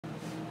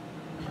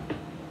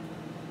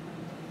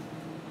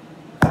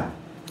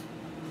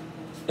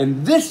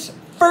In this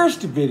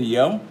first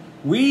video,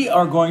 we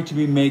are going to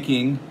be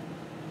making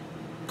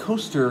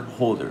coaster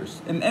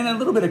holders and a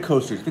little bit of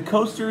coasters. The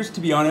coasters,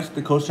 to be honest,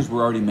 the coasters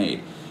were already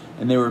made,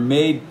 and they were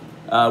made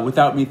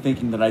without me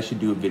thinking that I should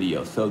do a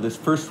video. So this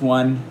first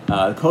one,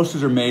 the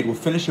coasters are made, we'll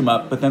finish them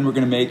up, but then we're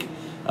gonna make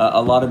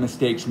a lot of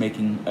mistakes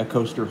making a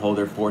coaster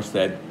holder for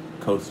said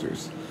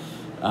coasters.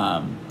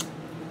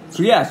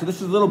 So yeah, so this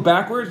is a little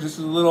backwards. This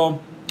is a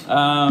little,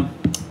 I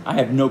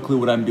have no clue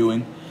what I'm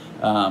doing.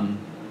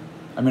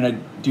 I mean, I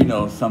do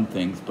know some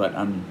things, but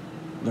I'm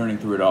learning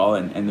through it all.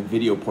 And the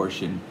video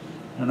portion,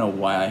 I don't know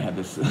why I have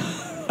this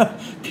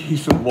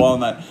piece of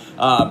walnut.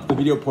 The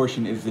video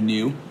portion is the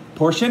new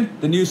portion,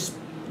 the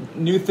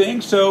new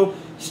thing. So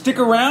stick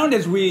around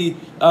as we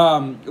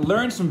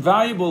learn some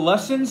valuable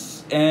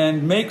lessons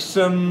and make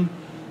some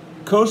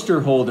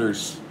coaster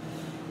holders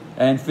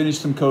and finish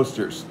some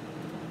coasters.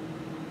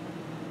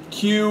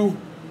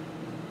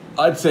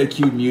 I'd say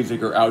cue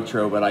music or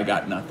outro, but I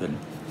got nothing.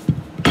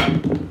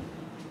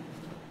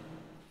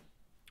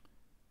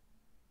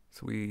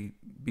 So we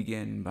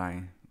begin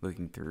by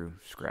looking through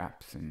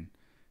scraps and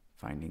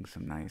finding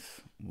some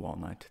nice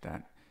walnut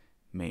that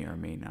may or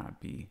may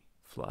not be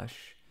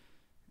flush.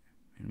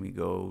 And we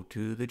go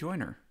to the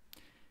joiner.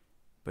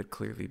 But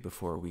clearly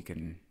before we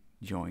can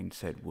join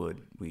said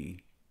wood,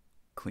 we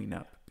clean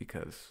up,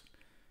 because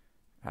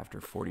after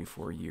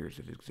 44 years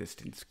of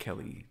existence,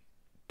 Kelly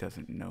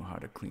doesn't know how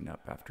to clean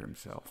up after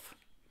himself.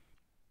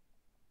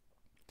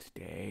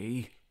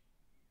 Stay.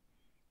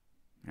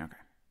 Okay.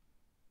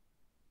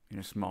 In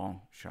a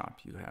small shop,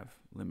 you have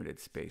limited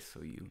space,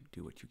 so you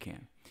do what you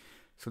can.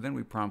 So then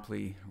we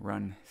promptly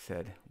run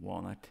said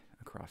walnut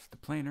across the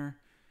planer,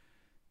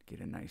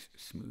 get a nice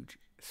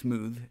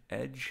smooth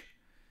edge.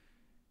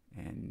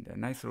 And a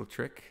nice little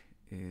trick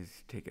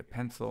is take a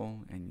pencil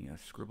and you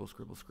scribble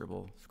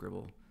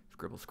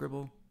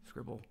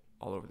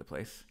all over the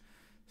place.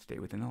 Stay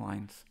within the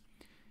lines.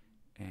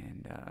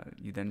 And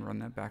you then run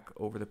that back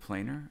over the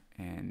planer,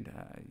 and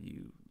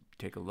you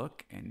take a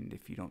look, and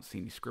if you don't see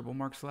any scribble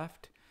marks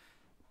left,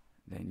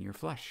 then you're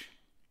flush.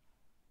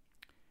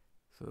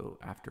 So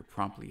after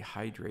promptly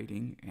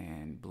hydrating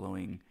and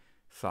blowing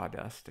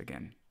sawdust,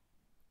 again,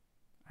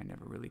 I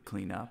never really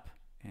clean up,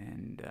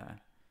 and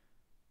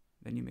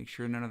then you make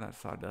sure none of that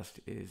sawdust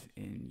is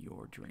in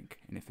your drink.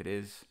 And if it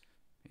is,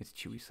 it's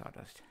chewy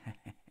sawdust.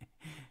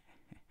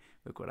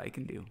 Look what I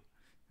can do.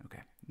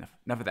 Okay,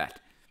 enough of that.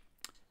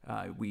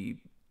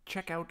 We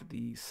check out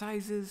the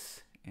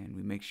sizes, and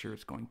we make sure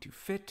it's going to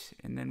fit,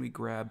 and then we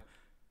grab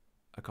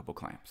a couple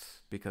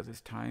clamps, because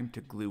it's time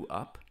to glue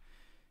up,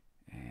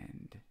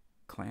 and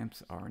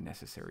clamps are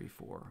necessary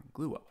for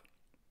glue up.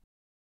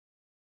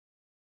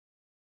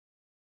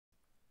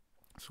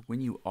 So when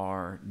you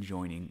are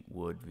joining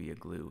wood via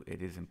glue,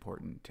 it is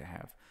important to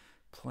have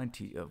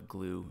plenty of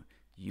glue.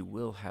 You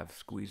will have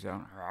squeeze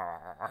out,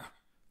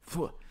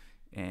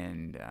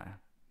 and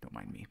don't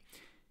mind me.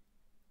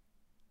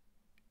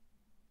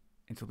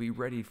 And so be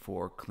ready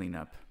for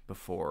cleanup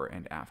before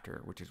and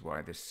after, which is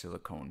why this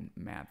silicone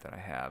mat that I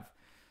have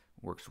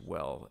works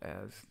well,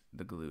 as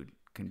the glue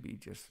can be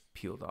just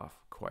peeled off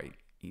quite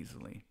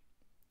easily.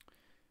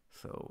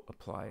 So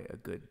apply a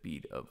good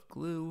bead of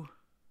glue.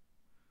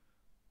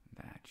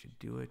 That should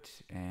do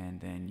it.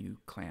 And then you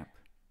clamp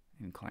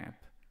and clamp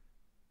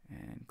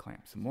and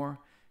clamp some more.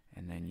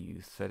 And then you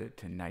set it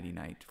to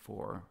nighty-night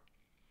for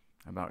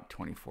about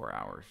 24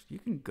 hours. You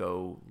can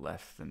go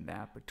less than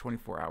that, but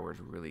 24 hours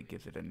really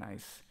gives it a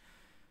nice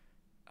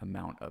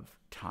amount of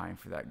time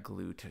for that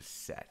glue to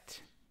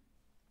set.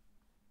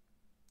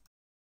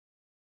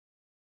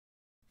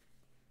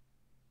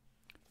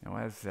 Now,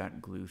 as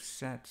that glue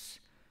sets,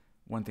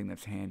 one thing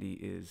that's handy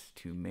is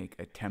to make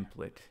a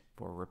template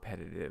for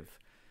repetitive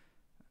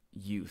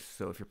use.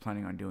 So if you're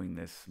planning on doing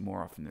this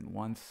more often than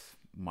once,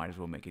 might as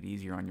well make it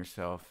easier on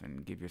yourself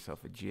and give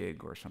yourself a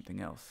jig or something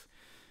else.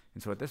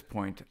 And so at this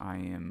point, I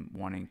am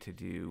wanting to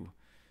do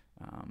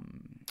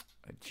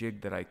a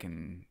jig that I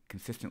can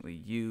consistently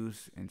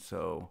use. And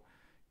so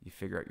you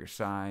figure out your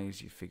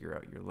size, you figure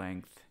out your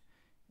length,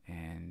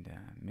 and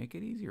make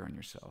it easier on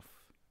yourself.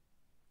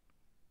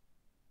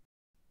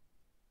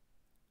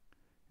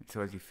 And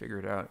so as you figure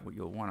it out, what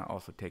you'll want to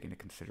also take into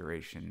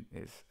consideration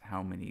is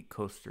how many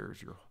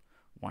coasters you're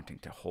wanting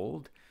to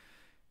hold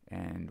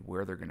and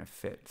where they're going to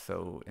fit.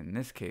 So in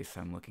this case,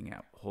 I'm looking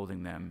at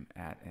holding them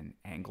at an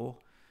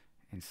angle,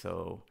 and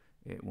so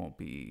it won't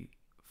be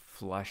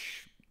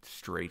flush,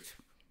 straight,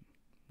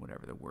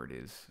 whatever the word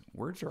is.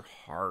 Words are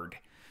hard.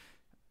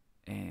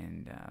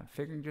 And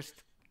figuring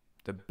just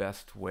the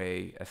best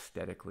way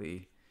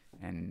aesthetically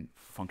and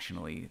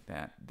functionally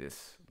that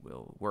this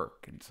will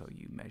work. And so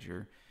you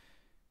measure,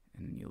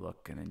 and then you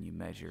look, and then you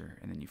measure,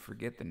 and then you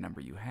forget the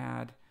number you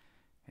had,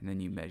 and then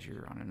you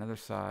measure on another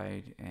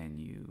side, and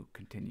you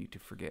continue to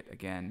forget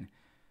again.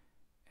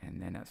 And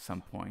then at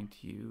some point,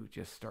 you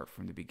just start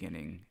from the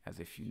beginning as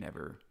if you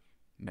never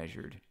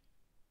measured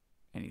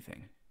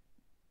anything.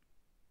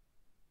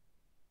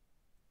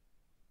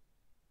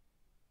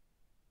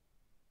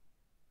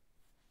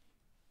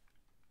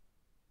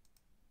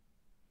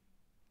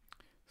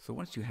 So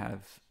once you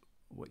have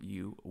what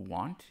you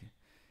want,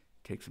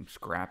 take some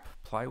scrap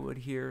plywood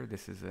here.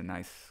 This is a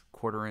nice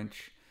 1/4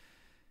 inch,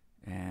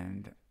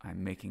 and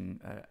I'm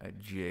making a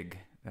jig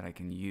that I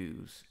can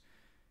use.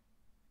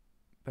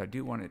 But I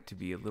do want it to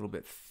be a little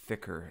bit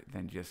thicker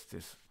than just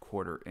this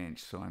 1/4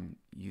 inch, so I'm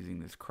using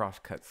this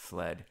crosscut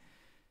sled,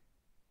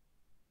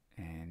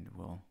 and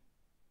we'll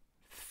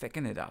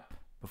thicken it up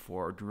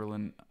before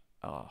drilling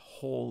a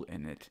hole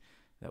in it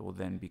that will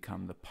then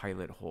become the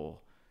pilot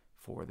hole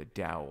for the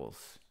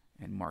dowels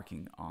and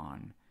marking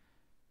on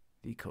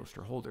the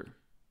coaster holder.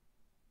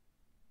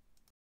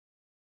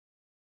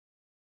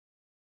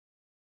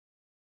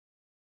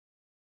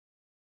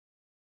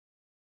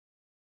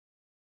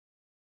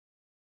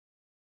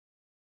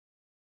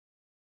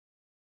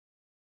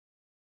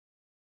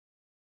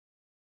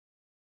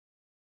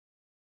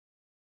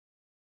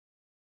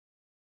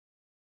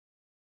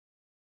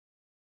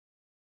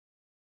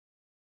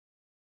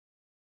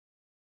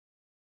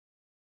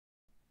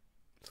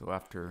 So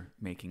after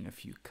making a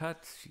few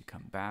cuts, you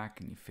come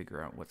back and you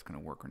figure out what's going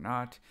to work or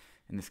not.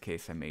 In this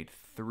case, I made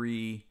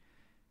 3,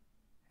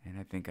 and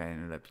I think I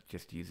ended up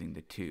just using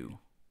the 2.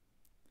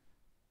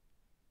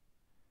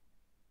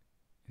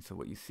 And so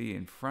what you see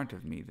in front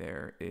of me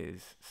there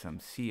is some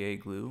CA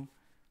glue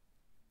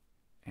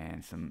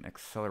and some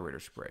accelerator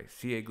spray.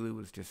 CA glue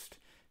was just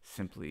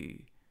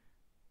simply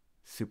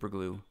super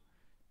glue,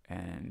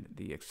 and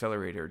the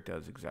accelerator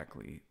does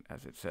exactly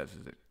as it says,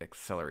 is it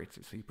accelerates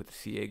it. So you put the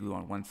CA glue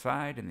on one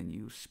side and then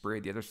you spray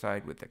the other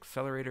side with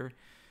accelerator,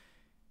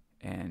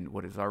 and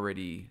what is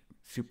already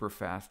super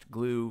fast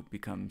glue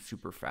becomes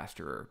super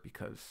faster,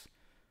 because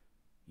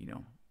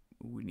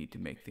we need to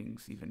make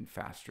things even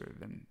faster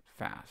than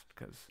fast,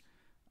 because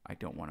I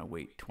don't want to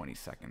wait 20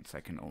 seconds.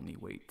 I can only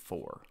wait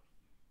 4,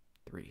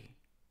 3,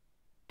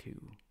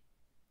 2,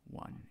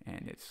 1,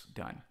 and it's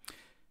done.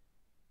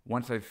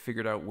 Once I've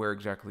figured out where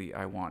exactly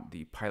I want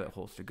the pilot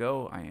holes to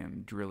go, I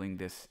am drilling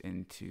this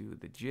into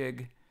the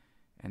jig,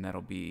 and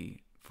that'll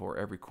be for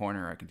every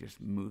corner. I can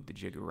just move the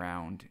jig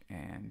around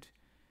and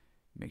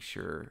make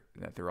sure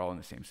that they're all in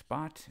the same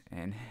spot.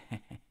 And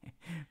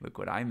look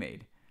what I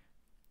made.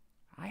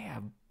 I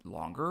have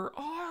longer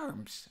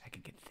arms. I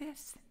can get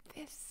this and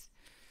this.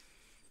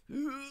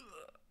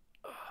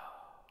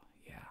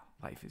 Yeah,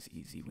 life is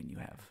easy when you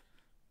have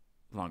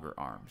longer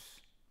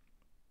arms.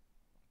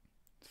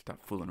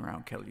 Stop fooling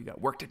around, Kelly. You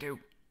got work to do.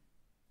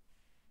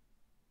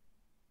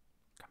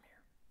 Come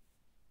here.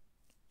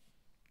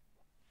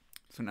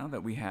 So now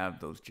that we have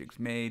those jigs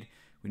made,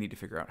 we need to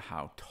figure out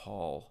how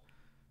tall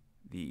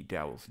the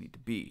dowels need to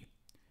be.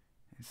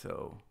 And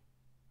so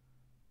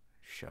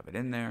shove it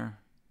in there,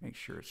 make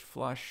sure it's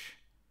flush,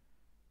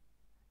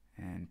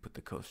 and put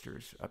the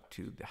coasters up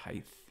to the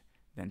height.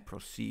 Then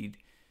proceed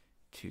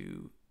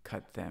to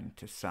cut them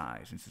to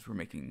size. And since we're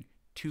making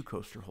 2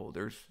 coaster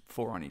holders,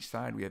 4 on each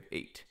side, we have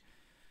 8.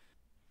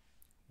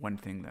 One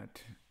thing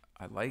that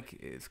I like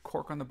is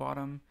cork on the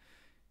bottom,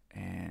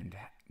 and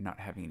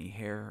not having any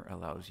hair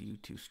allows you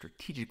to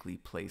strategically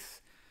place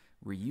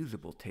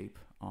reusable tape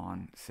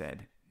on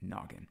said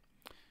noggin.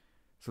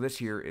 So this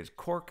here is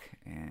cork,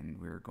 and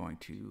we're going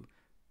to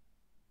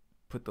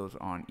put those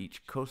on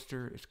each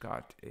coaster. It's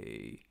got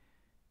a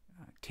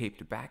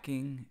taped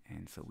backing,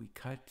 and so we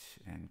cut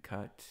and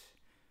cut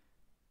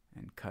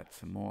and cut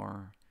some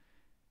more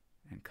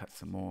and cut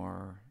some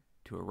more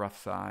to a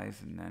rough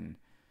size, and then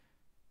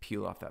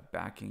peel off that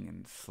backing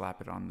and slap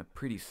it on the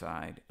pretty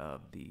side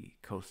of the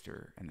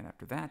coaster. And then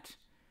after that,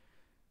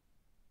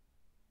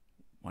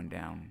 1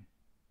 down,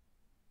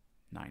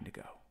 9 to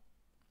go.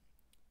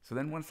 So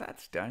then once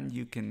that's done,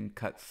 you can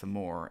cut some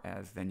more,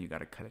 as then you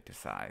got to cut it to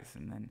size.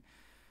 And then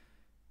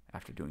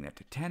after doing that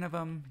to 10 of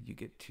them, you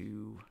get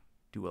to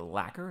do a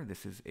lacquer.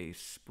 This is a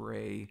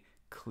spray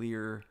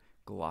clear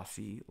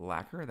glossy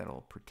lacquer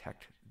that'll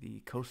protect the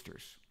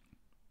coasters.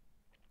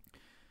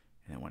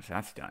 And then once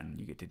that's done,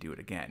 you get to do it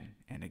again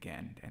and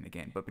again and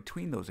again. But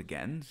between those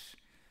agains,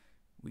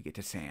 we get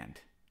to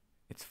sand.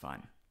 It's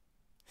fun.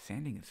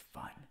 Sanding is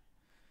fun.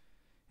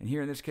 And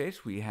here in this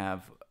case, we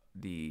have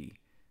the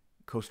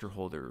coaster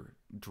holder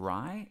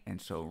dry, and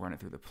so run it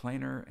through the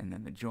planer and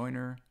then the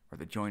joiner, or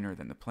the joiner,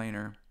 then the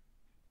planer.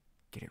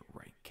 Get it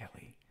right,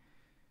 Kelly.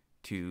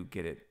 To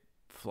get it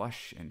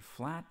flush and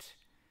flat.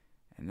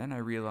 And then I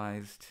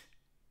realized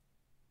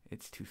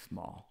it's too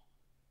small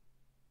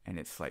and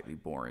it's slightly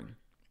boring.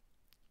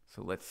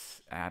 So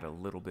let's add a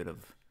little bit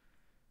of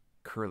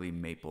curly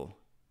maple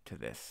to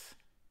this.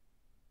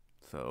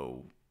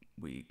 So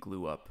we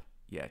glue up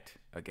yet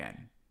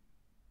again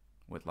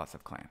with lots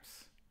of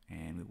clamps,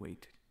 and we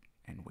wait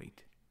and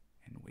wait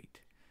and wait.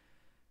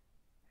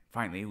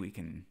 Finally, we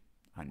can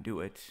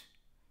undo it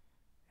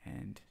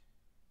and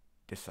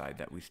decide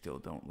that we still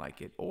don't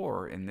like it.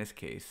 Or in this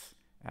case,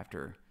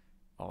 after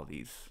all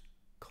these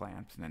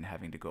clamps and then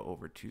having to go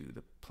over to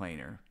the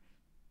planer,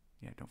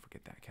 yeah, don't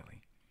forget that,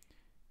 Kelly,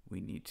 we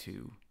need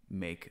to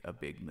make a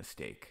big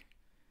mistake.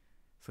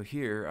 So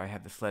here I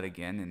have the sled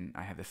again, and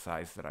I have the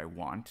size that I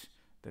want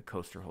the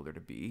coaster holder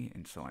to be,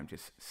 and so I'm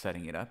just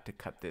setting it up to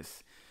cut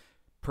this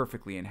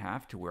perfectly in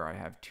half to where I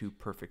have 2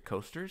 perfect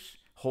coasters,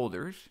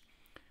 holders,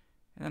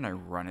 and then I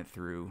run it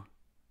through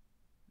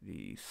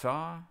the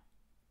saw.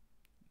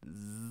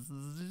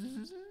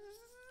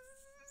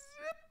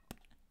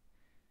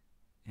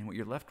 And what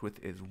you're left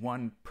with is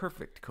 1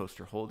 perfect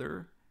coaster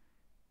holder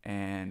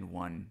and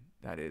 1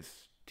 that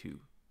is too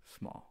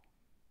small.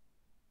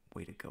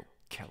 Way to go,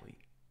 Kelly.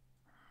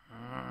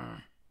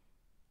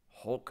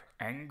 Hulk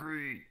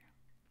angry.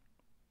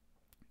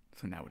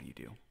 So now what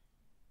do?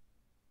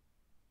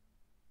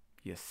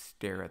 You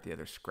stare at the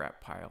other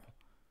scrap pile.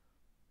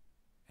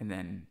 And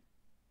then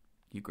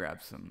you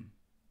grab some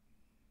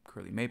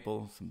curly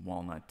maple, some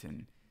walnut,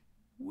 and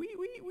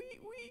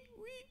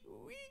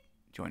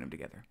join them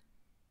together.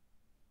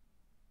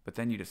 But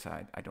then you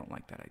decide, I don't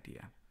like that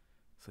idea.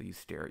 So you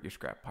stare at your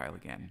scrap pile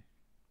again,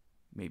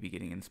 maybe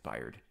getting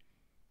inspired.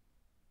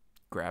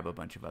 Grab a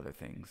bunch of other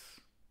things,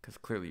 because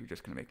clearly you're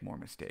just going to make more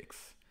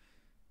mistakes.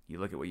 You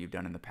look at what you've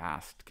done in the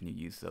past. Can you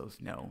use those?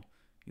 No.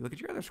 You look at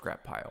your other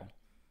scrap pile,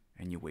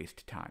 and you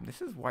waste time.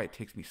 This is why it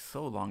takes me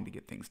so long to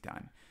get things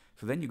done.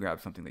 So then you grab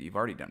something that you've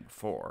already done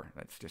before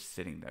that's just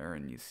sitting there,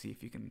 and you see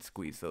if you can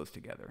squeeze those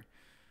together.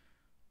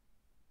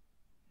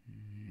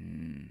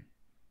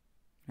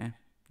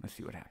 Let's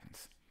see what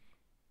happens.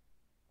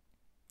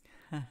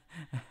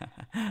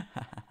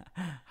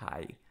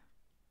 Hi.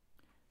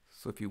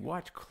 So if you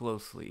watch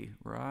closely,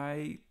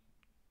 right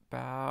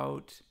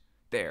about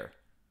there.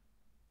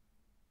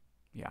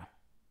 Yeah.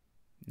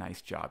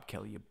 Nice job,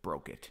 Kelly. You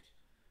broke it.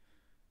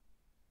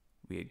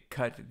 We had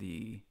cut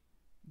the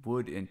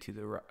wood into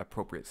the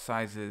appropriate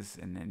sizes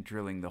and then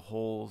drilling the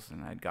holes,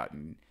 and I'd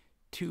gotten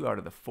 2 out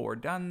of the 4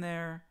 done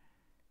there,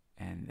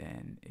 and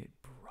then it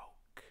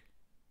broke.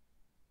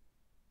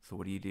 So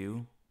what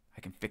do?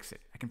 I can fix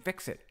it. I can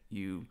fix it.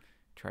 You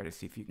try to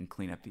see if you can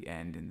clean up the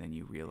end, and then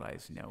you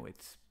realize, no,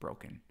 it's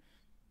broken.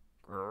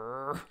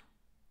 Grrr.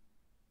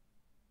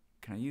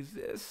 Can I use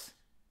this?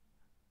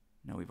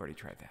 No, we've already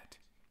tried that.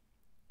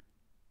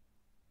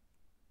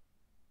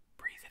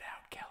 Breathe it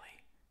out,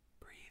 Kelly.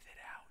 Breathe it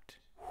out.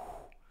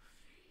 Whew.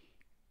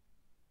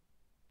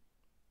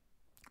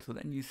 So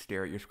then you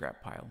stare at your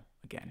scrap pile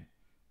again.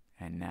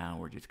 And now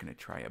we're just going to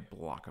try a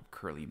block of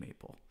curly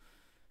maple.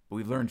 But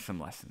we've learned some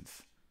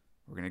lessons.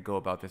 We're going to go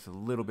about this a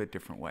little bit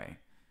different way.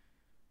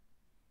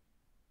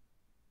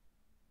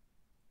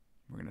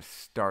 We're going to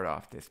start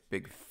off this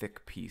big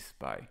thick piece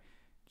by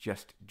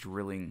just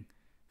drilling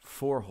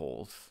 4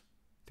 holes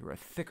through a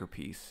thicker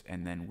piece,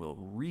 and then we'll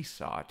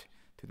resaw it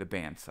through the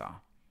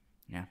bandsaw.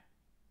 Yeah?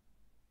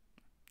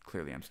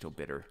 Clearly I'm still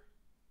bitter.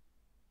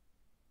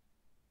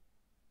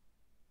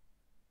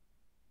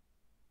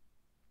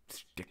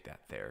 Stick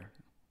that there.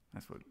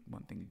 That's what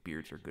one thing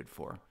beards are good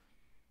for.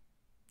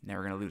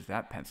 Never going to lose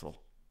that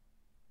pencil.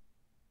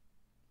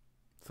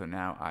 So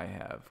now I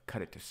have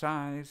cut it to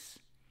size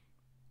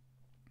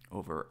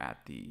over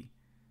at the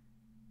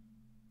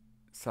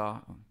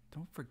saw. Oh,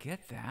 don't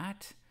forget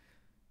that.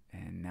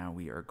 And now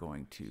we are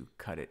going to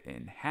cut it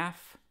in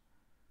half.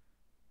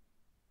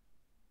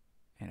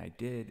 And I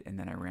did, and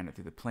then I ran it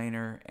through the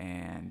planer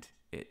and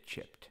it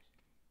chipped.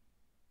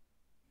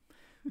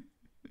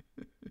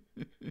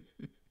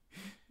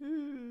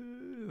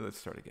 Let's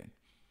start again.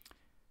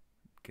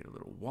 Get a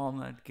little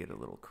walnut, get a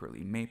little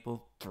curly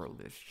maple, throw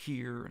this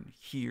here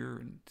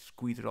and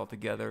squeeze it all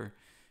together,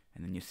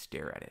 and then you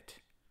stare at it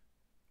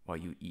while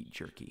you eat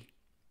jerky.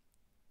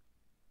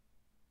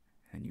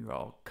 And you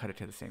all cut it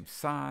to the same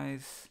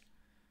size,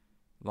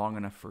 long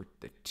enough for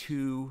the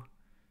 2.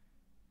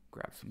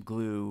 Grab some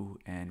glue,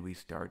 and we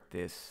start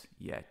this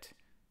yet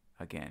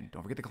again.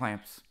 Don't forget the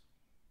clamps.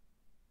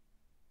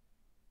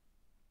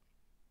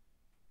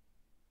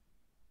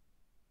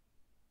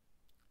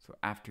 So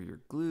after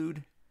you're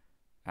glued,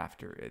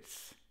 after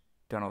it's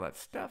done all that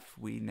stuff,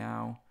 we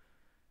now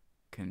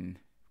can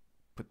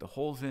put the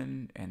holes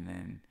in and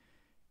then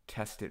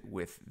test it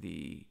with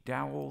the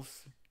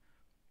dowels.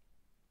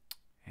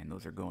 And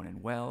those are going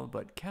in well.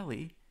 But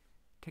Kelly,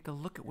 take a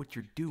look at what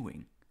you're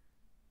doing.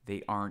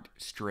 They aren't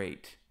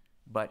straight.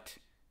 But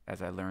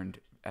as I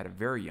learned at a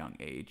very young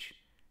age,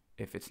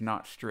 if it's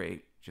not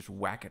straight, just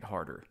whack it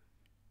harder.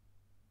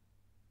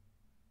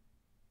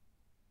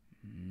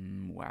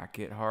 Whack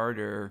it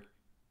harder.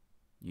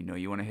 You know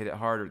you want to hit it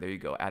harder. There you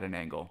go. Add an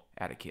angle.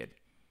 Add a kid.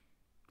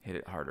 Hit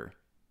it harder.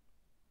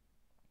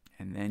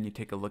 And then you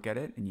take a look at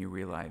it and you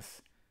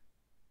realize,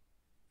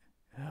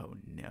 oh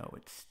no,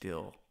 it's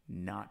still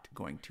not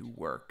going to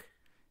work.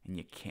 And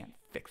you can't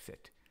fix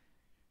it.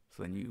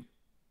 So then you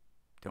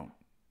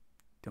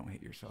don't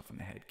hit yourself in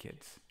the head,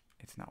 kids.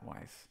 It's not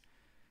wise.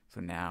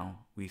 So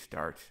now we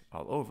start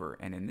all over.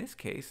 And in this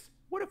case,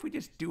 what if we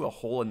just do a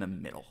hole in the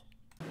middle?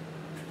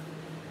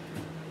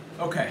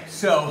 Okay,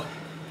 so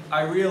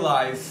I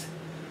realize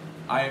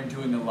I am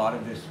doing a lot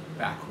of this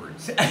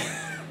backwards.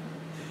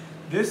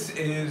 This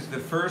is the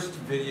first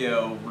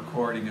video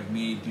recording of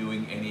me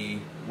doing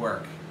any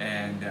work,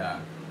 and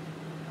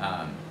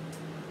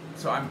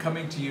so I'm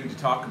coming to you to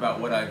talk about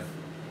what I've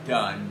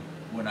done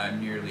when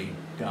I'm nearly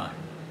done.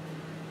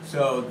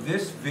 So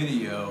this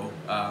video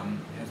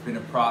has been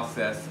a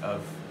process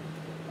of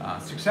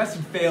success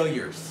and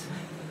failures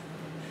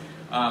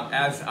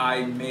as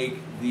I make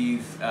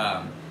these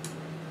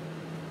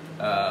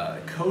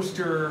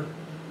coaster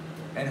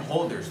and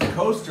holders. The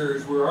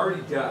coasters were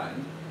already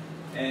done,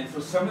 and so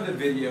some of the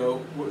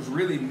video was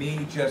really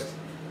me just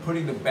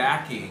putting the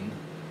backing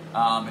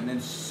and then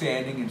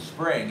sanding and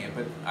spraying it,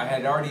 but I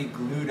had already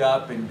glued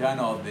up and done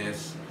all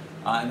this,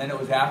 and then it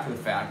was after the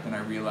fact and I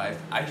realized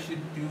I should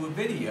do a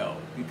video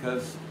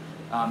because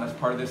as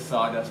part of this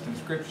Sawdust and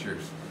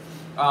Scriptures.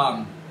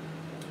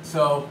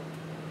 So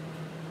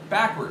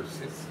backwards,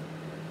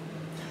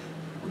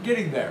 we're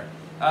getting there.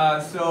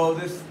 So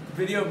this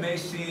video may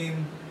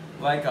seem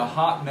like a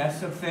hot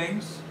mess of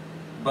things,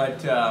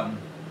 but I'm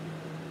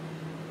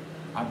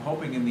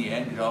hoping in the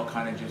end it all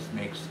kind of just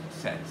makes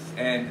sense.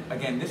 And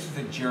again, this is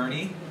a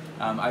journey.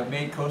 I've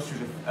made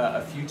coasters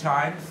a few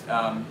times.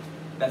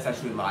 That's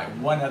actually a lie.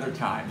 One other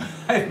time.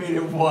 I made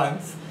it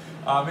once,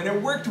 and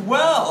it worked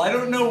well. I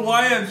don't know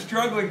why I'm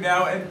struggling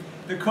now. And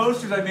the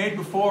coasters I made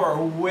before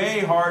are way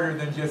harder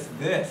than just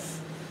this.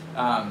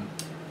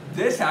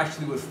 This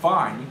actually was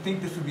fine. You'd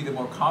think this would be the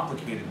more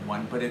complicated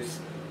one, but it's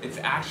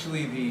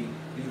actually the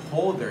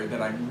holder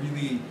that I'm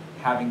really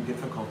having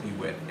difficulty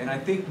with. And I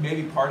think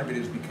maybe part of it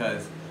is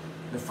because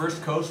the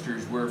first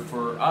coasters were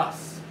for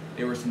us.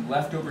 There were some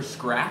leftover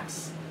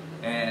scraps,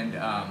 and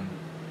I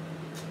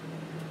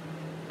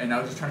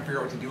was just trying to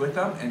figure out what to do with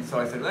them. And so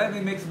I said, let me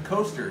make some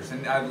coasters.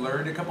 And I've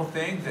learned a couple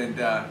things, and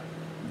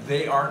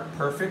they aren't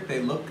perfect.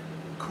 They look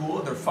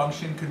cool. Their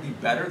function could be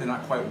better. They're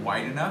not quite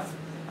wide enough.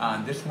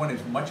 This one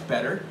is much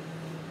better.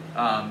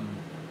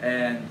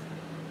 And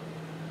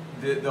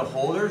the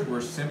holders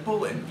were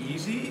simple and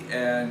easy,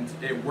 and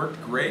it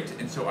worked great.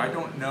 And so I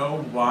don't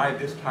know why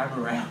this time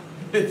around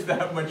it's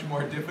that much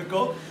more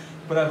difficult.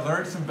 But I've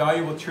learned some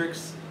valuable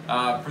tricks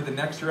for the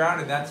next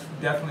round, and that's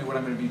definitely what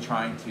I'm going to be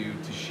trying to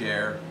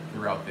share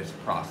throughout this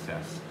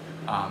process.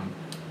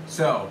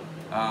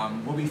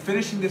 We'll be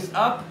finishing this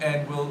up,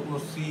 and we'll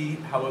see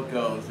how it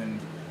goes. And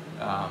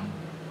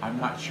I'm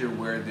not sure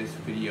where this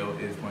video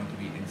is going to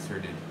be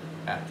inserted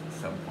at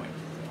some point.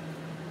 So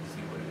we'll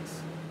see what it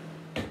is.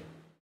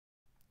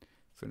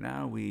 So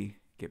now we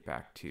get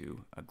back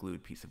to a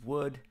glued piece of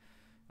wood.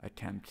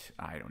 Attempt,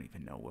 I don't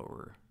even know where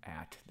we're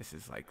at. This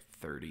is like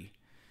 30.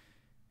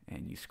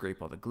 And you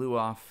scrape all the glue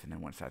off, and then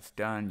once that's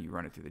done, you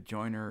run it through the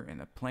joiner and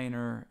the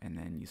planer, and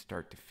then you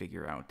start to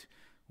figure out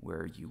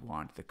where you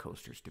want the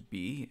coasters to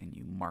be, and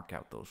you mark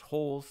out those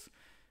holes.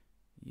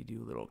 You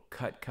do a little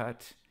cut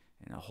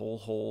and a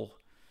hole.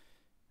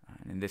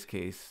 And in this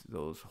case,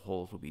 those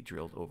holes will be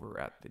drilled over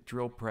at the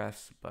drill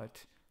press,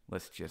 but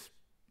let's just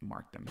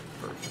mark them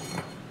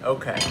first.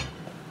 Okay,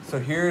 so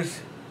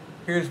here's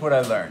what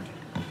I learned.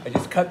 I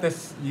just cut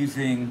this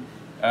using,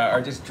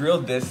 or just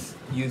drilled this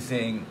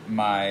using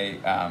my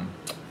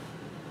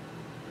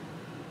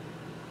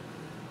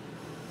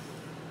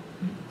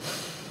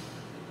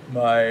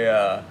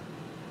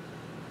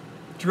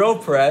drill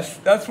press.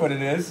 That's what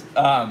it is,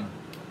 and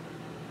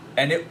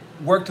it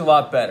worked a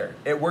lot better.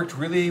 It worked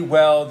really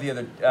well the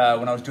other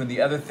when I was doing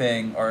the other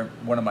thing, or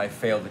one of my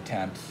failed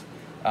attempts,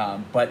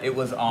 but it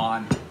was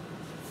on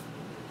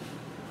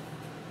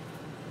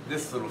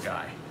this little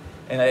guy.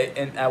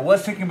 And I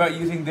was thinking about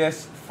using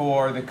this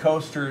for the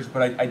coasters,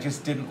 but I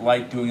just didn't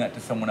like doing that to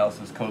someone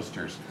else's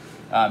coasters.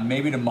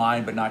 Maybe to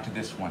mine, but not to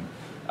this one.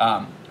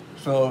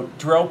 So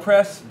drill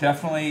press,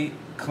 definitely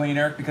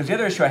cleaner, because the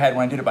other issue I had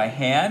when I did it by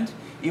hand,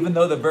 even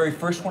though the very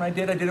first one I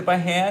did it by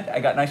hand, I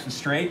got nice and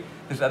straight.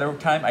 This other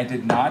time I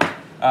did not.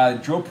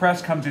 Drill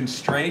press comes in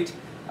straight.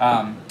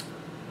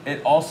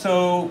 It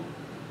also,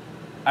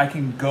 I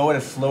can go at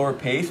a slower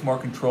pace, more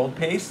controlled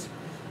pace.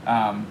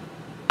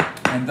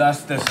 And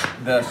thus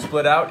the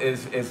split out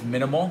is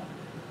minimal.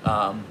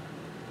 Now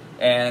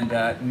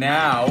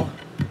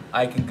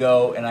I can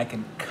go and I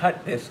can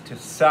cut this to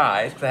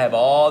size, because I have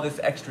all this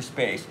extra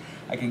space.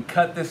 I can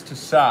cut this to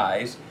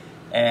size,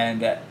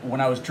 and when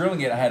I was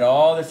drilling it, I had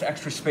all this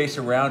extra space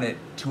around it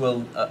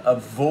to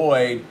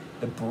avoid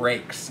the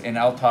breaks. And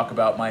I'll talk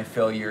about my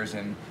failures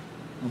and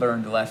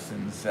learned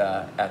lessons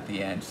at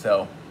the end.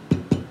 So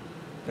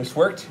this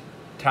worked.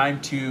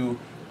 Time to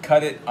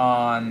cut it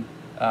on,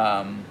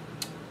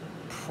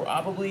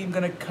 probably I'm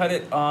gonna cut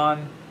it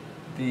on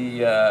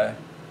the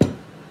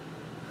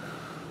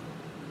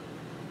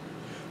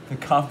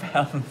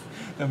compound,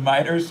 the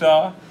miter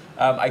saw.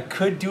 I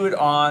could do it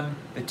on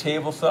the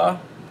table saw.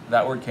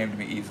 That word came to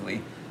me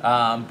easily.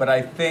 But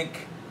I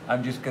think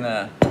I'm just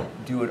gonna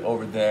do it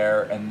over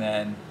there and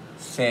then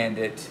sand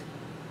it,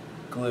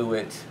 glue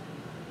it,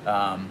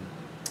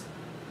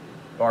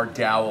 or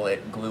dowel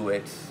it, glue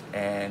it,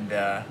 and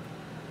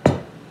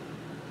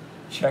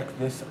check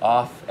this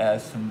off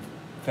as some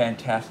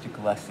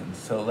fantastic lessons.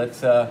 So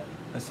let's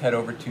head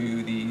over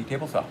to the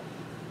table saw.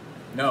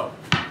 No,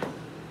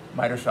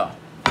 miter saw.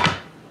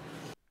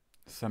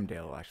 Someday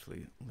I'll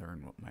actually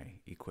learn what my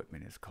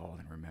equipment is called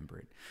and remember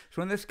it.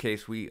 So in this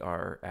case, we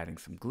are adding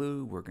some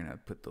glue. We're gonna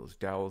put those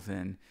dowels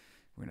in.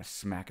 We're gonna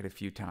smack it a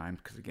few times,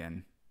 because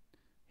again,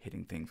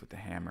 hitting things with the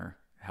hammer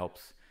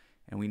helps.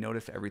 And we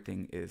notice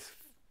everything is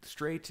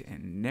straight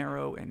and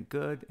narrow and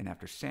good. And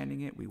after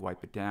sanding it, we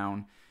wipe it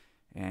down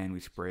and we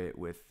spray it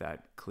with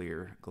that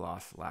clear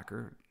gloss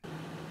lacquer.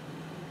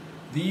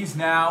 These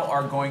now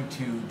are going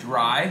to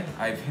dry.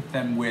 I've hit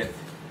them with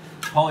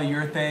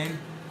polyurethane.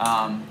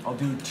 I'll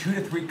do 2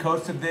 to 3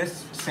 coats of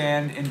this,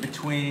 sand in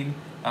between,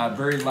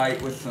 very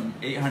light with some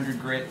 800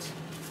 grit,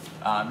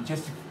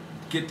 just to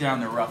get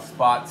down the rough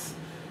spots.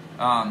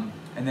 And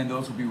then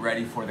those will be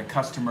ready for the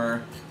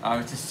customer.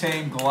 It's the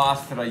same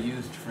gloss that I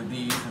used for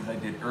these as I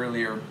did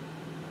earlier.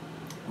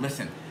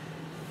 Listen,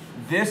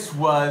 this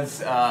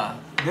was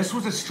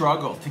a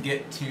struggle to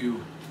get to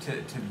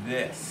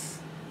this.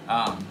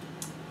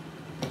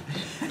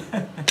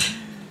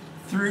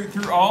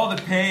 Through all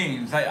the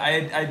pains,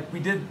 we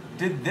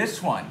did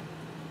this one,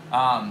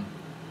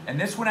 and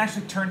this one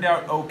actually turned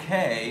out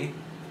okay.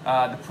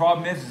 The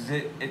problem is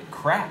it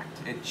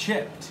cracked, it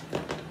chipped.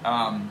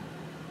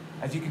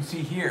 As you can see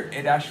here,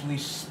 it actually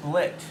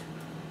split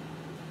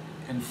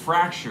and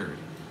fractured.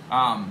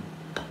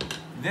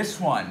 This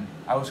one,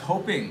 I was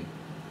hoping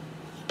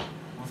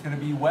was going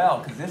to be well,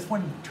 because this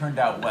one turned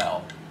out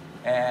well.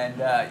 And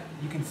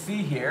you can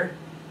see here,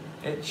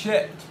 it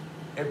chipped,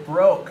 it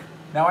broke.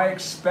 Now I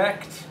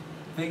expect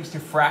things to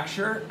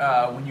fracture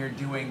when you're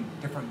doing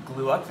different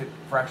glue ups. It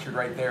fractured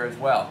right there as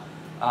well.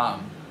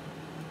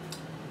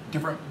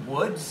 Different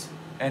woods,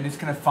 and it's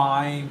going to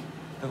find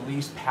the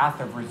least path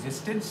of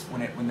resistance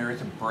when there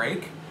is a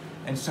break.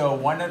 And so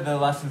one of the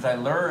lessons I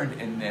learned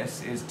in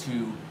this is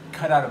to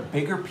cut out a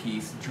bigger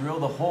piece, drill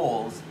the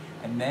holes,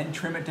 and then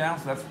trim it down.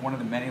 So that's one of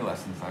the many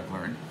lessons I've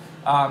learned.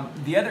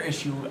 The other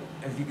issue,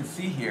 as you can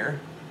see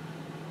here,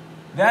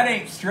 that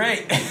ain't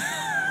straight.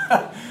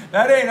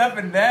 That ain't up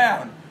and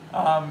down.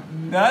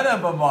 None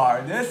of them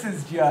are. This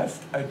is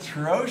just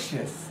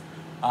atrocious.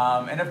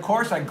 And of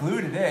course I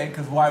glued it in,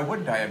 because why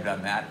wouldn't I have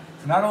done that?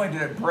 So not only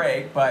did it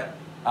break, but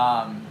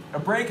a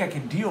break I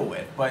can deal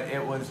with, but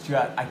it was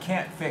just, I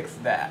can't fix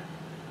that.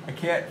 I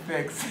can't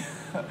fix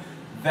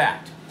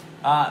that.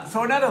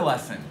 So another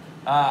lesson,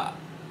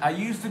 I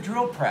use the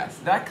drill press.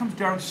 That comes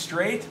down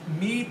straight.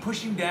 Me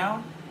pushing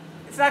down,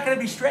 it's not going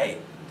to be straight.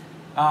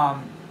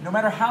 No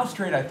matter how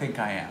straight I think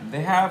I am.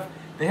 They have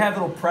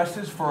little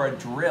presses for a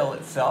drill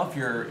itself,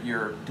 your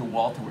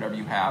DeWalt or whatever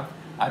you have.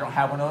 I don't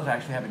have one of those. I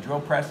actually have a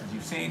drill press, as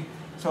you've seen.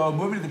 So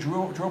moving to the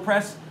drill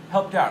press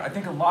helped out. I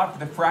think a lot for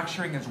the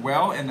fracturing as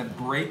well and the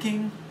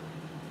breaking.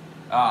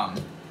 By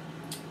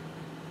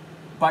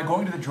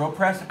going to the drill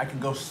press, I can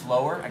go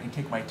slower. I can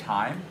take my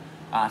time.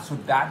 So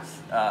that's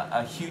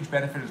a huge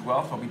benefit as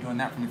well. So I'll be doing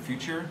that in the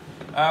future.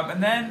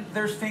 And then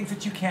there's things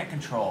that you can't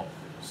control.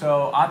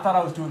 So I thought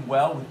I was doing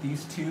well with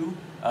these two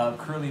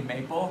curly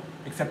maple,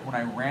 except when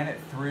I ran it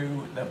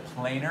through the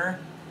planer,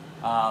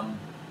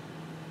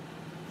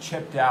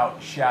 chipped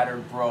out,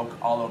 shattered, broke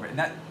all over, and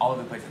that all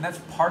over the place. And that's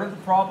part of the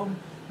problem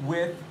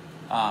with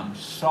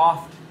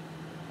soft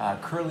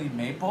curly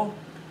maple.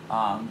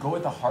 Go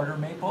with a harder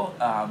maple,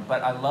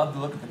 but I love the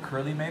look of the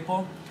curly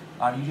maple.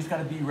 You just got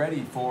to be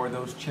ready for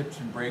those chips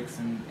and breaks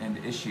and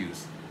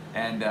issues.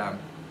 And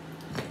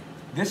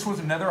this was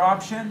another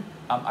option.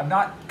 I'm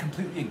not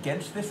completely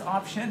against this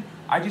option.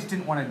 I just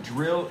didn't want to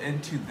drill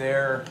into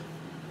their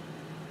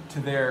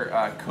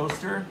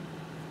coaster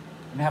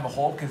and have a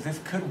hole, because this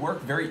could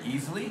work very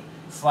easily.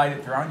 Slide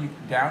it down. You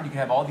can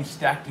have all these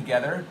stacked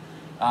together.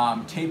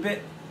 Tape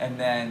it, and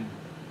then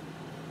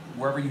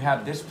wherever you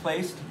have this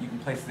placed, you can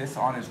place this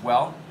on as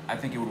well. I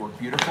think it would work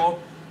beautiful.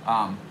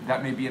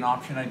 That may be an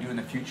option I do in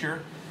the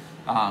future.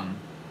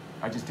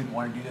 I just didn't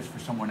want to do this for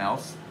someone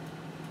else.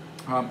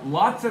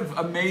 Lots of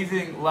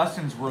amazing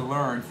lessons were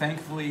learned.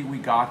 Thankfully, we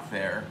got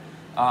there.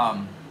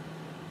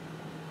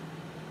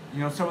 You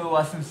know, some of the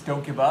lessons: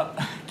 don't give up,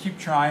 keep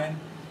trying.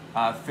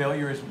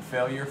 Failure isn't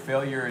failure.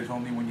 Failure is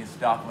only when you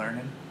stop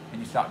learning and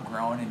you stop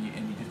growing and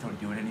you just don't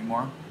do it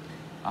anymore.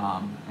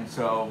 And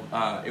so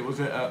it was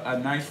a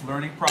nice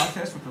learning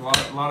process with a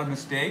lot of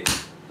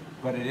mistakes,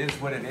 but it is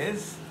what it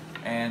is,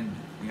 and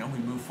you know, we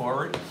move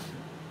forward.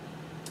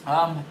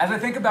 As I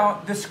think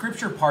about the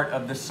scripture part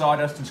of the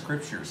Sawdust and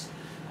Scriptures,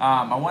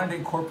 I wanted to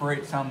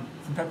incorporate some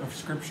type of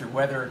scripture,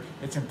 whether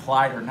it's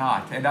implied or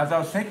not. And as I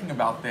was thinking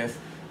about this,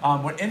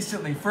 what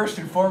instantly, first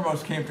and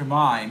foremost, came to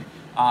mind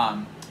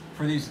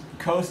for these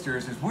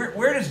coasters is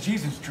where does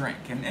Jesus drink?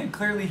 And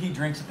clearly he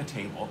drinks at the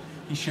table.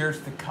 He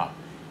shares the cup.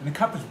 And the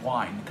cup is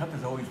wine. The cup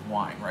is always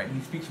wine, right? And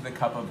he speaks of the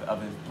cup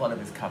of his blood of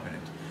his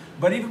covenant.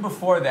 But even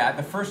before that,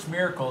 the first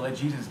miracle that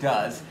Jesus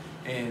does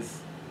is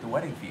the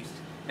wedding feast.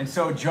 And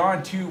so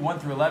John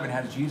 2:1-11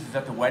 has Jesus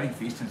at the wedding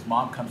feast, and his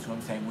mom comes to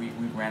him saying, we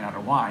ran out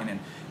of wine.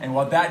 And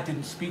while that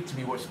didn't speak to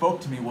me, what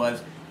spoke to me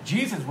was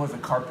Jesus was a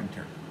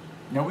carpenter.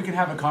 Now, we can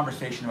have a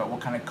conversation about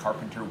what kind of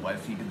carpenter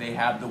was he. Did they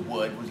have the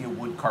wood? Was he a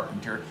wood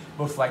carpenter?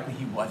 Most likely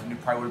he wasn't.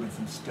 It probably would have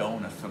been some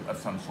stone of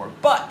some sort.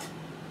 But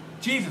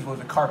Jesus was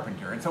a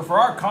carpenter. And so for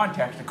our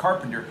context, a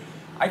carpenter,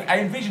 I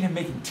envision him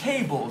making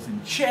tables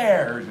and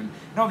chairs and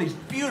all these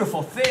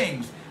beautiful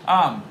things.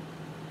 And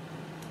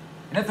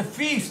at the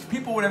feast,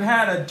 people would have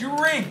had a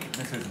drink.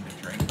 This isn't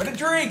a drink, but a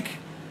drink.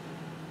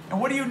 And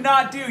what do you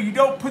not do? You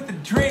don't put the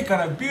drink on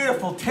a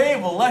beautiful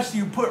table lest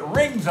you put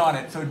rings on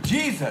it. So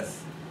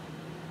Jesus,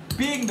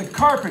 being the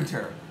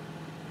carpenter,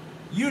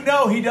 you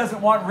know he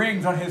doesn't want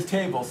rings on his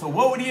table. So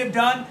what would he have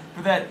done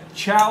for that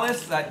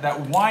chalice, that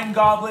wine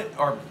goblet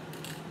or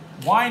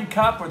wine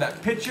cup or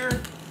that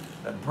pitcher?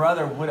 The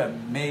brother would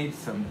have made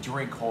some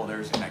drink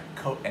holders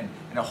and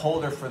a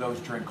holder for those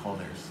drink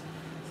holders.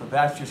 So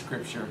that's your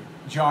scripture.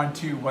 John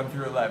 2, 1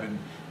 through 11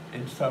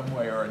 in some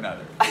way or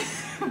another.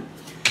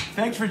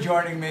 Thanks for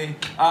joining me.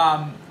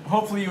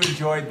 Hopefully you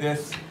enjoyed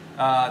this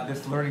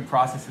learning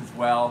process as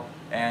well.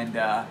 And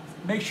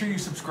make sure you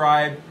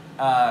subscribe.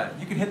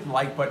 You can hit the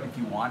like button if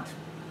you want.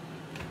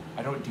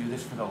 I don't do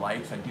this for the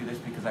likes. I do this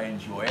because I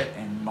enjoy it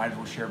and might as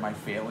well share my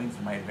failings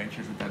and my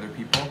adventures with other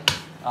people.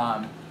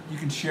 You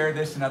can share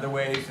this in other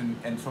ways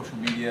and social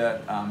media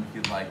if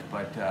you'd like.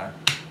 But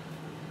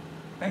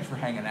thanks for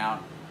hanging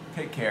out.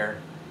 Take care.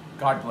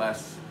 God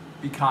bless.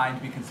 Be kind,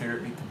 be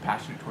considerate, be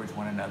compassionate towards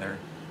one another.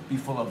 Be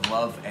full of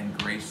love and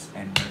grace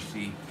and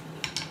mercy.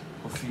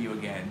 We'll see you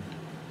again,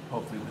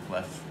 hopefully with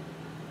less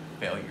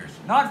failures.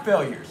 Not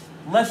failures,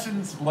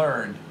 lessons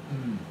learned.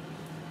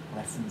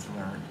 Lessons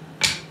learned.